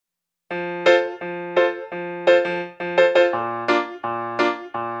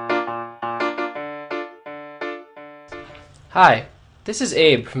Hi, this is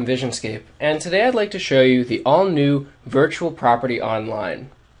Abe from VisionScape, and today I'd like to show you the all-new Virtual Property Online.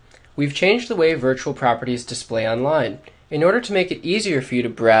 We've changed the way virtual properties display online in order to make it easier for you to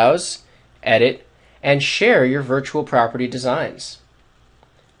browse, edit, and share your virtual property designs.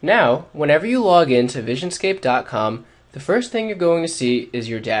 Now, whenever you log in to visionscape.com, the first thing you're going to see is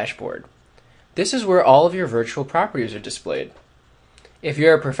your dashboard. This is where all of your virtual properties are displayed. If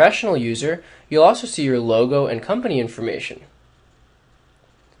you're a professional user, you'll also see your logo and company information.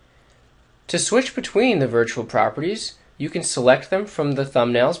 To switch between the virtual properties, you can select them from the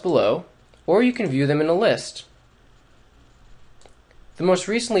thumbnails below, or you can view them in a list. The most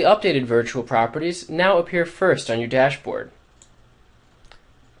recently updated virtual properties now appear first on your dashboard.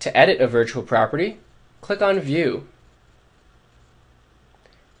 To edit a virtual property, click on View.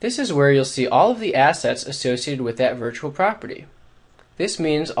 This is where you'll see all of the assets associated with that virtual property. This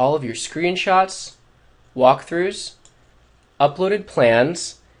means all of your screenshots, walkthroughs, uploaded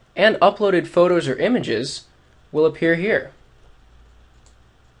plans, and uploaded photos or images will appear here.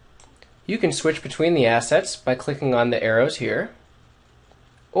 You can switch between the assets by clicking on the arrows here,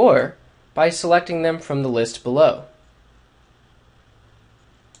 or by selecting them from the list below.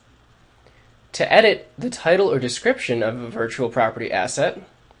 To edit the title or description of a virtual property asset,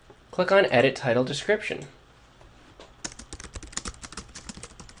 click on Edit Title Description.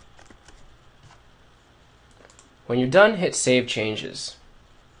 When you're done, hit Save Changes.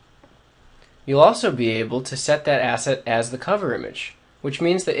 You'll also be able to set that asset as the cover image, which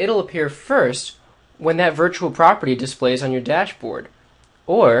means that it'll appear first when that virtual property displays on your dashboard.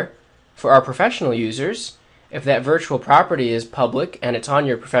 Or, for our professional users, if that virtual property is public and it's on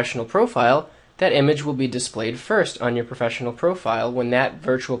your professional profile, that image will be displayed first on your professional profile when that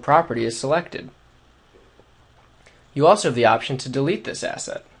virtual property is selected. You also have the option to delete this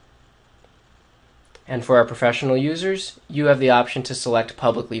asset. And for our professional users, you have the option to select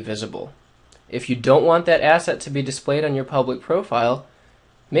Publicly Visible. If you don't want that asset to be displayed on your public profile,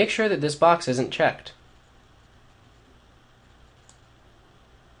 make sure that this box isn't checked.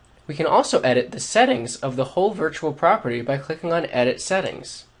 We can also edit the settings of the whole virtual property by clicking on Edit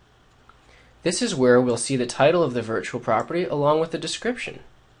Settings. This is where we'll see the title of the virtual property along with the description.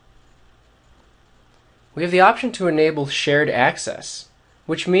 We have the option to enable shared access,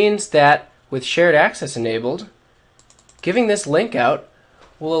 which means that with shared access enabled, giving this link out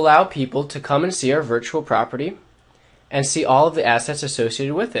will allow people to come and see our virtual property and see all of the assets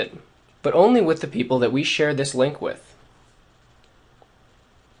associated with it, but only with the people that we share this link with.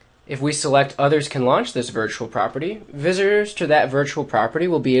 If we select Others can launch this virtual property, visitors to that virtual property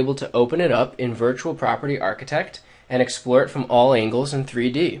will be able to open it up in Virtual Property Architect and explore it from all angles in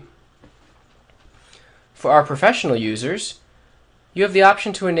 3D. For our professional users, you have the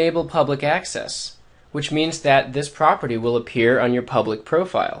option to enable public access, which means that this property will appear on your public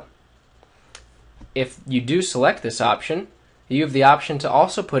profile. If you do select this option, you have the option to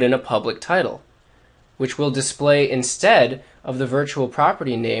also put in a public title, which will display instead of the virtual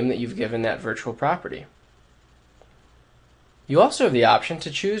property name that you've given that virtual property. You also have the option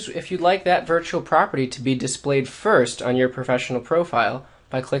to choose if you'd like that virtual property to be displayed first on your professional profile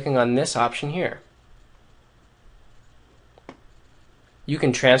by clicking on this option here. You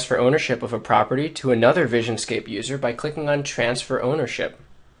can transfer ownership of a property to another VisionScape user by clicking on Transfer Ownership.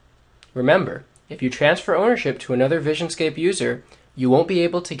 Remember, if you transfer ownership to another VisionScape user, you won't be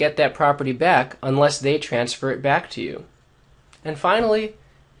able to get that property back unless they transfer it back to you. And finally,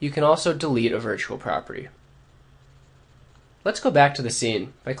 you can also delete a virtual property. Let's go back to the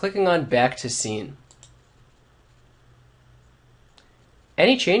scene by clicking on Back to Scene.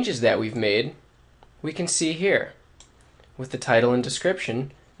 Any changes that we've made, we can see here, with the title and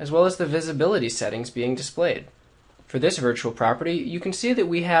description, as well as the visibility settings being displayed. For this virtual property, you can see that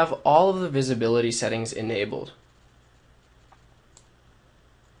we have all of the visibility settings enabled.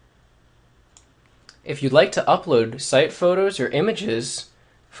 If you'd like to upload site photos or images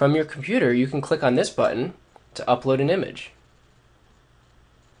from your computer, you can click on this button to upload an image.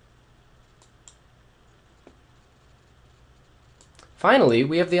 Finally,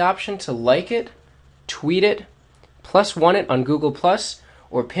 we have the option to like it, tweet it, +1 it on Google+,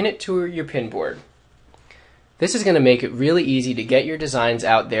 or pin it to your pin board. This is going to make it really easy to get your designs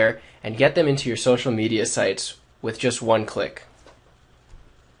out there and get them into your social media sites with just one click.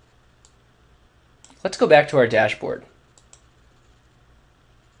 Let's go back to our dashboard.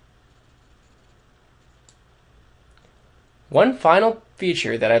 One final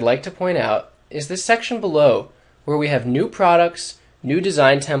feature that I'd like to point out is this section below where we have new products, new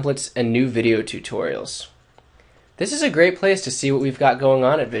design templates, and new video tutorials. This is a great place to see what we've got going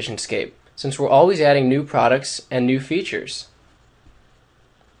on at VisionScape, since we're always adding new products and new features.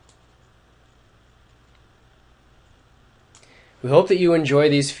 We hope that you enjoy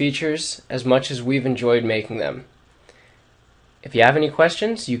these features as much as we've enjoyed making them. If you have any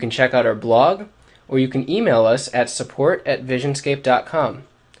questions, you can check out our blog, or you can email us at support@visionscape.com.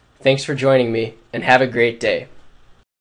 Thanks for joining me, and have a great day.